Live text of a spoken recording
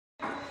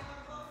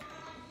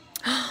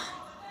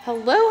Hello,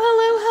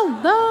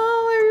 hello,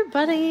 hello,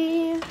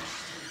 everybody.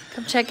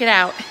 Come check it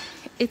out.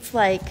 It's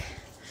like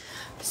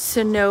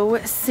Snow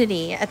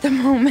City at the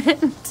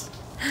moment.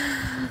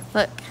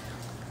 Look.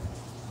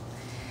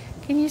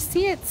 Can you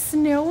see it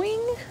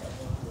snowing?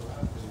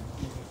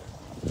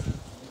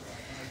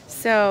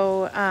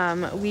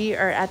 So we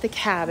are at the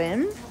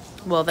cabin.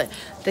 Well,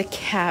 the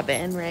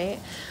cabin, right?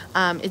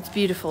 It's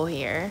beautiful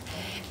here.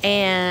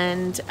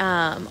 And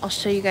I'll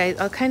show you guys,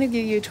 I'll kind of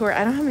give you a tour.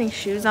 I don't have any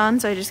shoes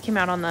on, so I just came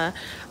out on the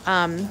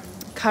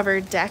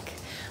covered deck.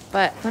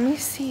 But let me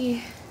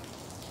see.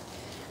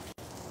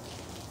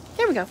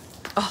 There we go.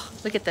 Oh,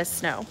 look at the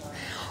snow.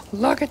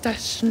 Look at the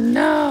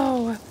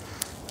snow.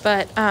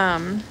 But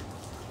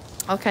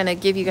I'll kind of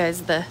give you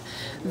guys the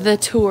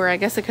tour. I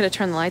guess I could have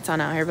turned the lights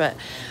on out here, but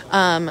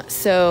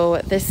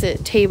so this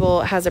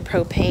table has a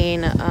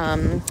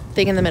propane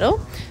thing in the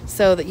middle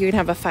so that you can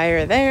have a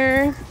fire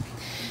there.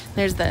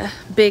 There's the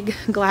big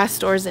glass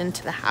doors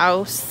into the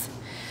house.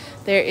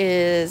 There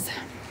is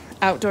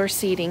outdoor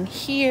seating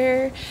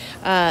here.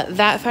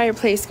 That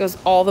fireplace goes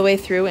all the way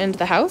through into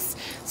the house,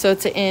 so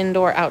it's an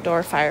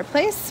indoor-outdoor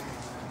fireplace.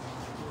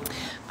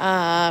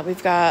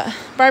 We've got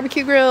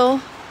barbecue grill,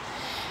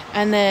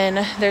 and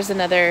then there's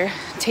another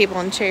table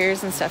and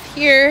chairs and stuff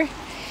here.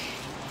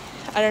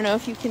 I don't know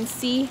if you can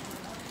see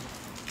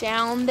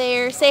down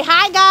there. Say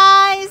hi,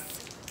 guys.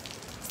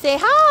 Say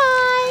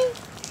hi.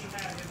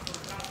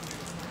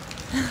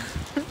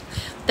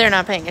 They're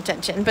not paying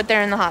attention, but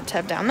they're in the hot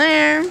tub down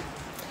there.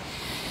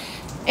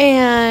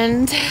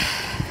 And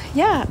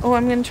yeah, oh,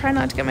 I'm gonna try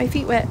not to get my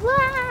feet wet.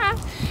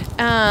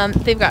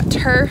 They've got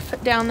turf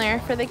down there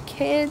for the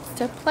kids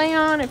to play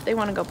on if they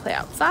want to go play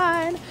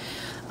outside.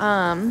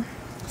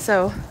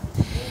 So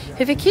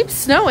if it keeps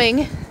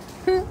snowing,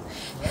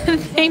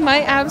 they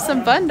might have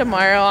some fun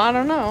tomorrow. I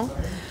don't know.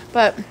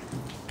 But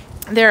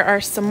there are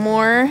some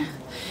more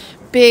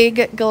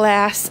big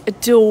glass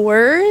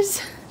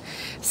doors.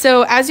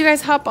 So as you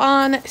guys hop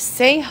on,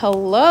 say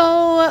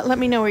hello. Let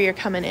me know where you're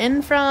coming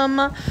in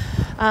from.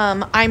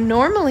 I'm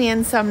normally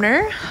in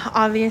Sumner.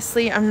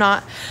 Obviously, we're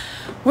not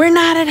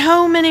at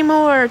home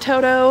anymore,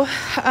 Toto.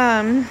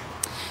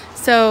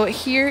 So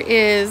here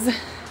is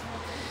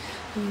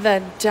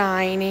the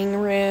dining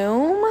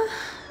room.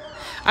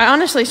 I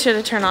honestly should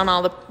have turned on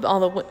all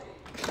the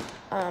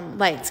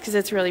lights because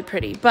it's really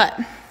pretty.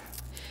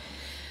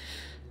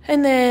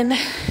 And then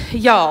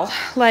y'all,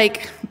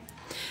 like,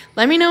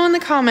 let me know in the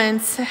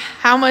comments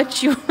how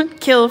much you would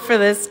kill for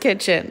this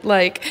kitchen.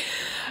 Like,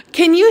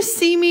 can you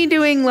see me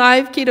doing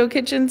live keto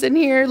kitchens in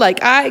here?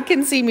 Like, I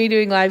can see me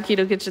doing live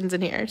keto kitchens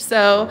in here.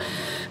 So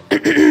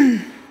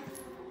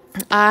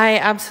I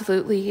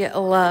absolutely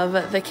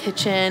love the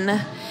kitchen.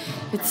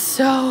 It's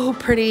so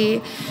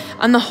pretty.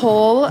 On the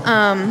whole,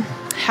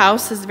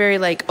 house is very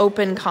like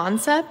open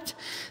concept.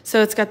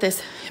 So it's got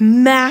this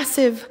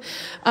massive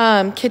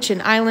kitchen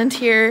island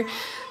here.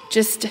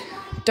 Just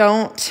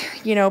don't,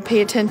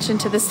 pay attention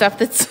to the stuff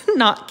that's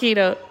not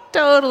keto.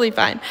 Totally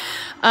fine.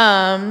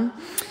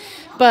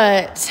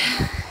 But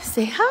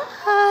say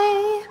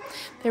hi.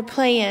 They're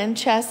playing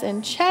chess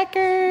and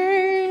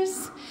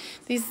checkers.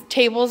 These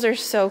tables are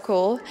so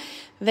cool.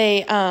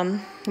 They,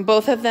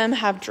 both of them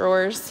have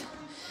drawers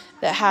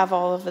that have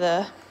all of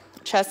the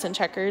chess and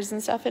checkers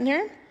and stuff in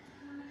here.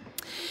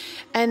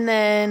 And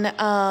then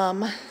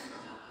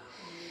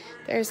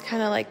there's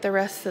kind of like the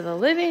rest of the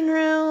living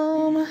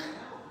room.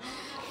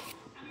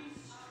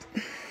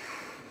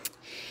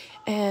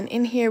 And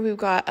in here we've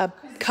got a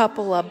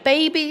couple of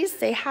babies.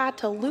 Say hi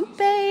to Lupe.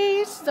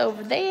 She's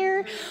over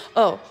there.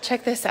 Oh,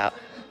 check this out.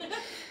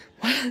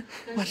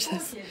 Watch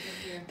this.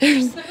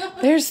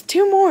 There's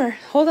two more.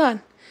 Hold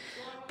on.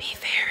 Be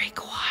very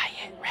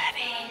quiet.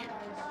 Ready?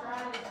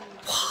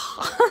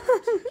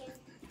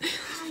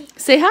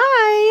 Say hi.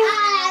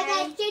 Hi,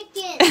 I got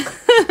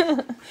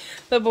chicken.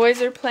 The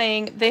boys are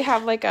playing. They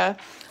have like a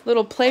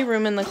little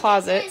playroom in the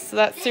closet, so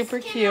that's super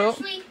cute.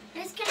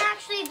 This can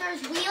actually,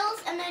 there's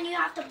wheels, and then you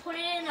have to put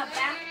it in a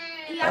bath.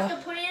 You have to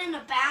put it in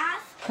a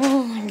bath.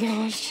 Oh my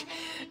gosh.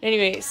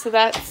 Anyway, so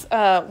that's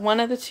one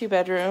of the two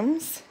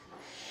bedrooms.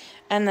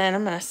 And then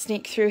I'm going to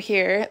sneak through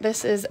here.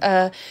 This is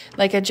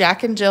like a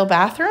Jack and Jill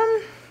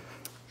bathroom.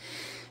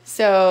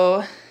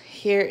 So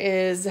here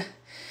is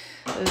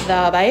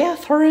the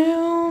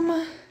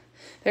bathroom.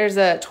 There's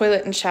a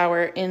toilet and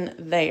shower in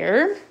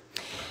there.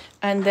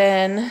 And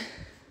then,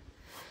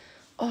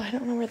 oh, I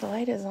don't know where the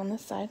light is on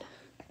this side.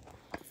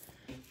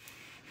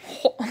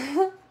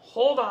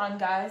 Hold on,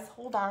 guys.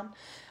 Hold on.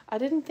 I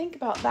didn't think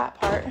about that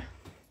part.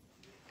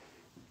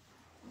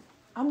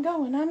 I'm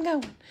going.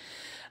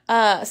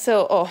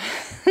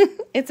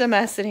 It's a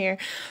mess in here.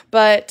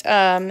 But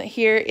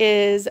here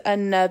is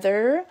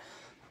another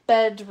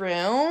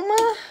bedroom.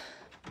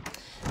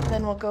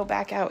 Then we'll go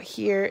back out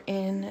here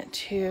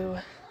into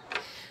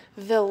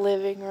the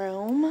living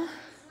room.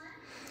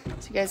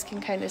 So you guys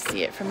can kind of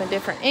see it from a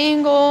different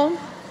angle.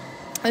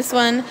 This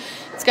one,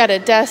 it's got a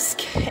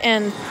desk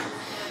and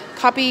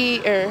copy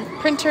or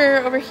printer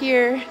over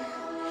here.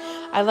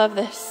 I love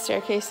this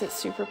staircase. It's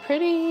super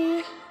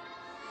pretty.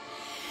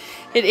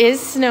 It is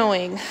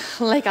snowing,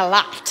 like a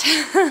lot.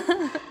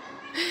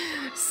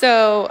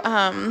 So,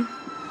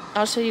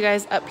 I'll show you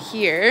guys up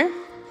here.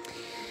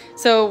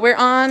 So we're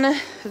on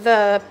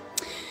the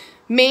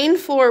main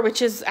floor,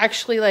 which is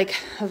actually like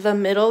the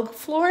middle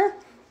floor.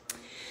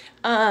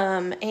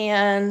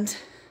 And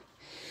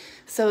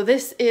so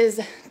this is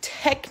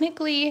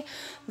technically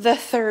the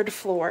 3rd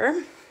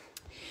floor.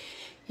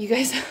 You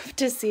guys have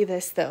to see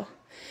this though.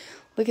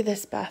 Look at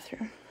this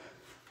bathroom.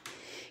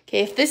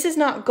 Okay, if this is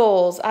not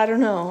goals, I don't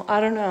know. I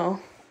don't know.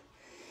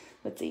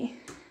 Let's see.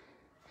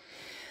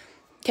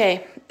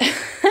 Okay.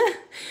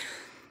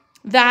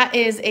 That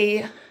is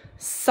a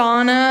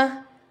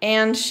sauna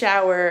and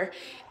shower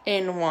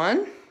in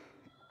one.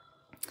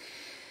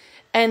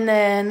 And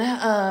then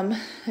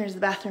there's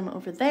the bathroom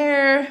over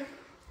there.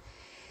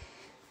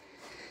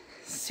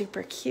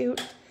 Super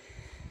cute.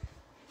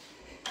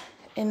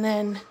 And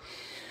then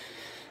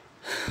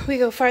we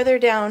go farther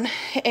down,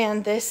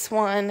 and this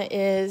one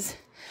is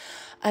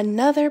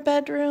another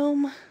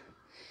bedroom.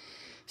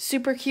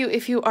 Super cute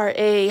if you are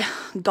a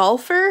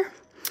golfer.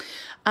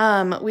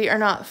 We are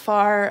not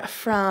far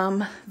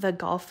from the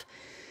golf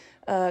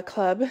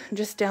club,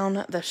 just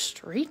down the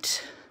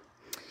street.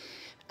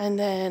 And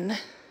then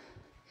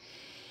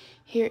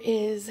here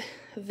is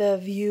the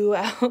view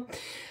out.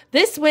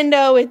 This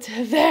window, it's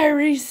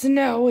very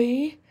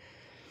snowy.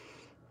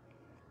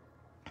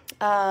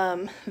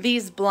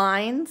 These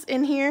blinds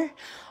in here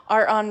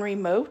are on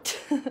remote.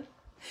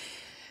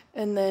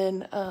 And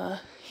then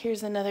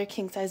here's another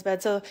king size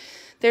bed. So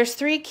there's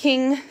 3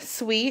 king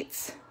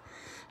suites.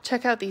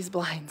 Check out these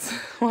blinds.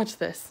 Watch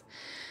this.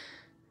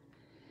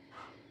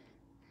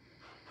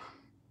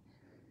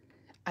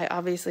 I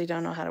obviously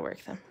don't know how to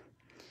work them.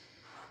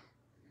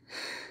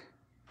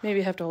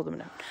 Maybe I have to hold them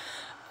down.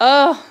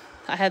 Oh,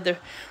 I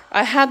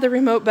had the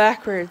remote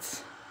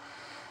backwards.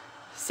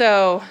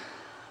 So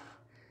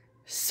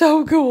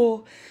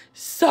cool.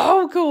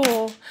 So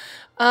cool.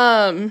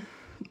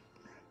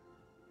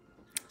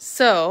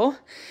 So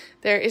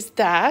there is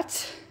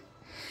that.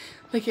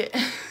 Look at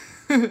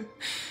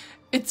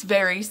it's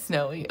very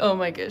snowy. Oh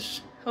my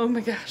gosh. Oh my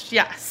gosh.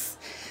 Yes.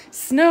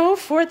 Snow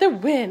for the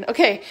win.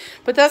 Okay,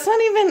 but that's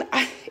not even,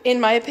 in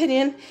my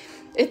opinion,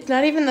 it's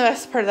not even the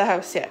best part of the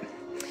house yet.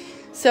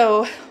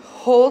 So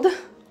hold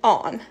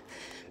on,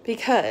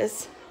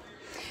 because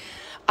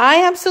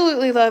I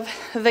absolutely love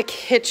the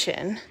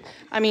kitchen.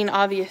 I mean,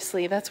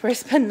 obviously, that's where I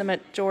spend the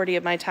majority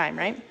of my time,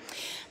 right?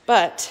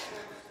 But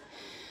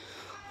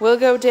we'll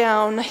go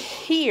down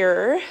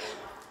here.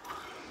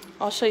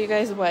 I'll show you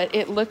guys what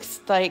it looks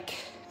like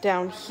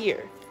down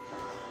here.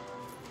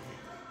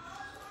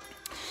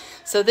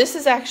 So this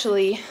is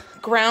actually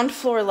ground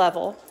floor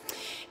level,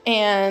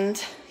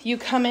 and you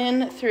come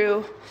in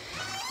through,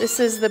 this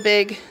is the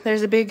big,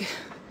 there's a big,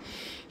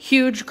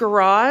 huge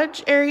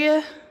garage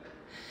area,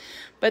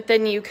 but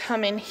then you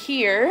come in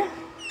here.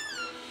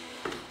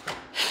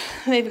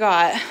 They've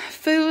got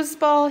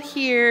foosball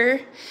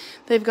here.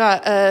 They've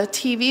got a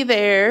TV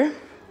there.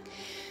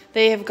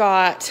 They have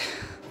got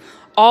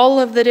all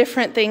of the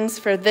different things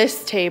for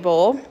this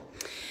table.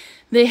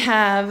 They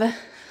have,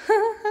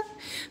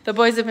 the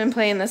boys have been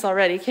playing this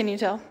already, can you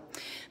tell?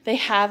 They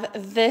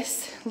have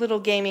this little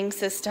gaming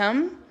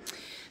system.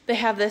 They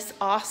have this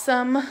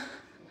awesome,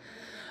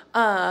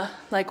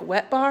 like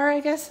wet bar, I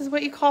guess is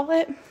what you call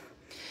it.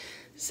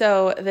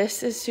 So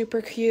this is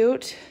super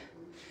cute.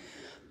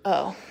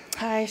 Oh,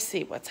 I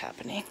see what's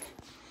happening.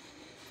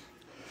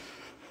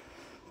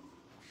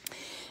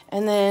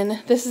 And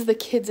then this is the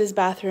kids'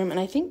 bathroom, and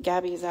I think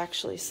Gabby is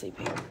actually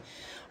sleeping.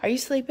 Are you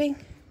sleeping?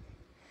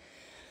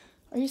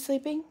 Are you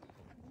sleeping?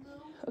 No.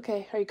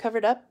 Okay, are you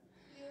covered up?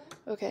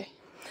 Yeah. Okay.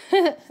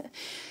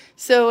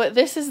 So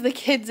this is the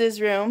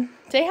kids' room.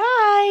 Say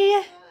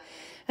hi.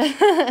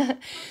 Hi.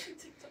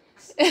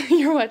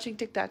 You're watching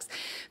TikToks.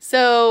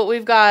 So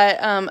we've got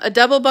a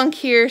double bunk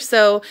here.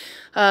 So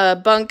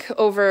bunk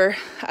over,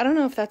 I don't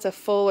know if that's a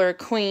full or a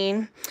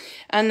queen.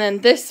 And then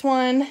this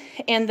one.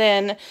 And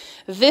then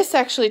this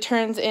actually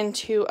turns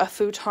into a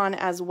futon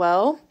as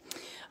well.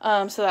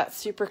 So that's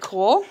super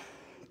cool.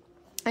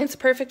 It's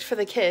perfect for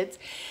the kids.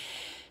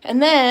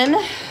 And then,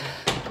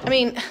 I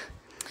mean,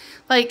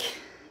 like,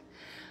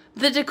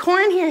 the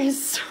decor in here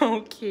is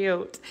so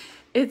cute.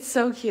 It's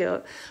so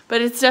cute.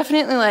 But it's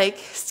definitely like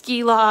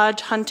ski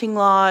lodge, hunting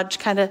lodge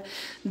kind of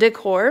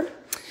decor.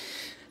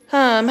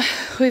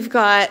 We've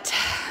got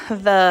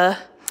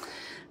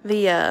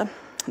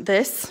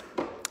this,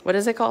 what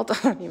is it called? I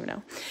don't even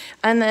know.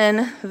 And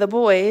then the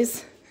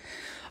boys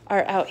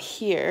are out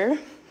here.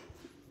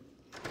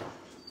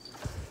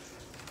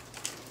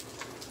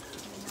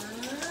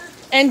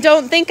 And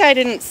don't think I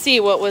didn't see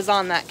what was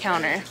on that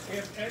counter.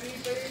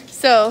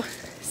 So,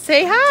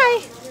 say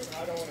hi.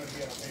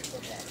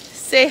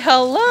 Say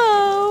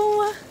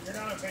hello. You're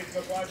not on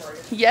Facebook Live, are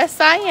you? Yes,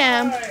 I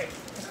am. Hi.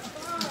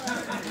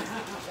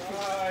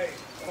 Hi.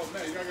 Oh,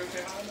 man, you gotta go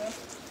say hi now?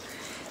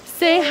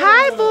 Say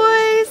hi,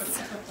 boys.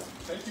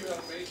 Thank you,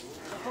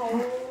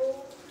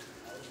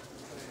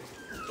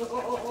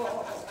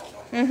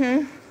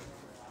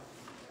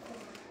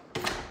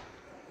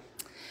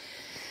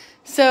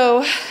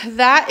 So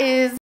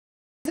that's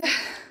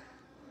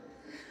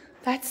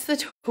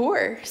the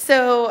tour.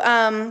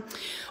 So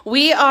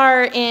we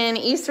are in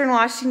Eastern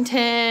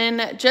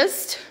Washington,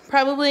 just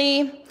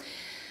probably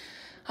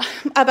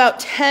about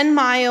 10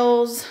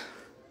 miles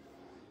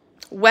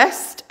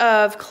west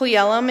of Cle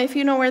Elum, if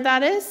you know where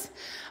that is.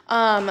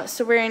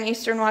 So we're in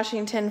Eastern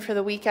Washington for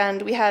the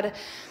weekend. We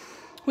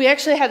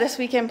actually had this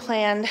weekend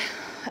planned.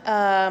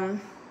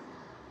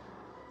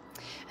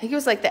 I think it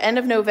was like the end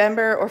of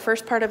November or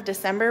first part of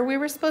December we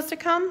were supposed to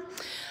come.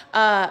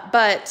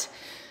 But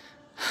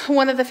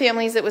one of the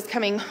families that was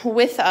coming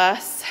with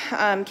us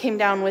came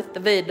down with the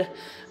vid.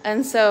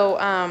 And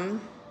so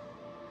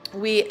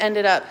we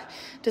ended up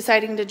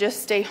deciding to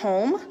just stay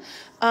home.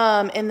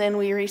 And then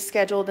we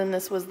rescheduled, and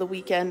this was the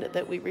weekend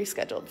that we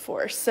rescheduled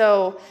for.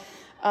 So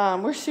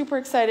we're super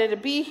excited to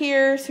be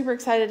here, super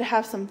excited to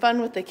have some fun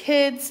with the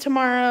kids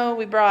tomorrow.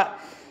 We brought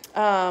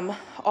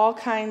all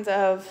kinds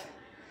of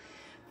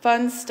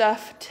fun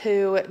stuff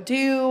to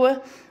do.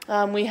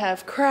 We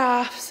have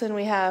crafts and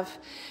we have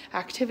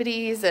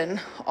activities and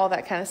all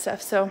that kind of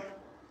stuff. So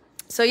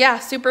yeah,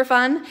 super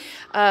fun.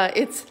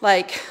 It's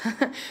like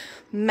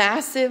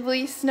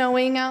massively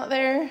snowing out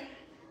there.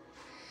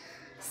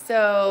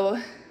 So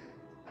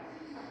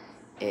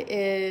it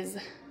is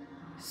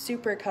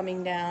super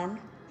coming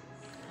down.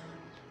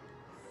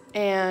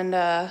 And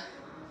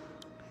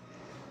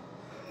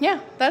yeah,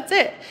 that's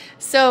it.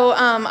 So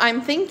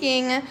I'm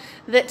thinking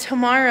that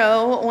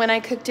tomorrow when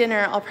I cook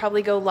dinner, I'll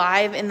probably go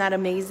live in that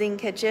amazing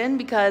kitchen,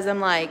 because I'm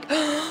like,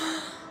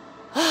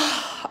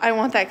 I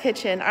want that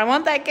kitchen. I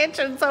want that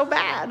kitchen so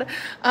bad.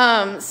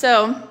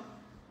 So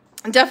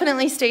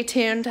definitely stay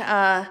tuned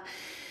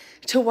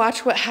to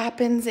watch what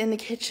happens in the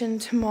kitchen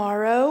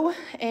tomorrow.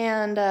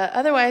 And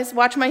otherwise,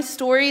 watch my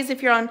stories.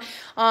 If you're on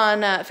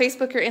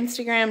Facebook or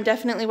Instagram,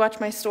 definitely watch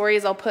my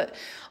stories. I'll put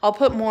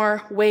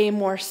way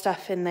more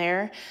stuff in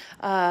there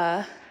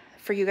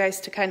for you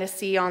guys to kind of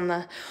see on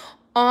the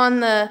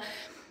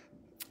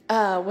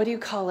what do you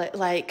call it?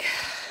 Like,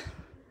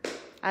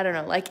 I don't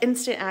know, like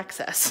instant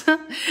access.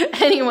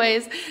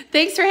 Anyways,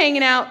 thanks for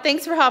hanging out.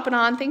 Thanks for hopping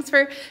on. Thanks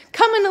for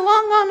coming along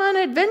on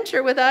an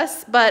adventure with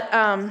us. But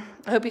I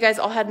hope you guys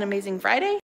all had an amazing Friday.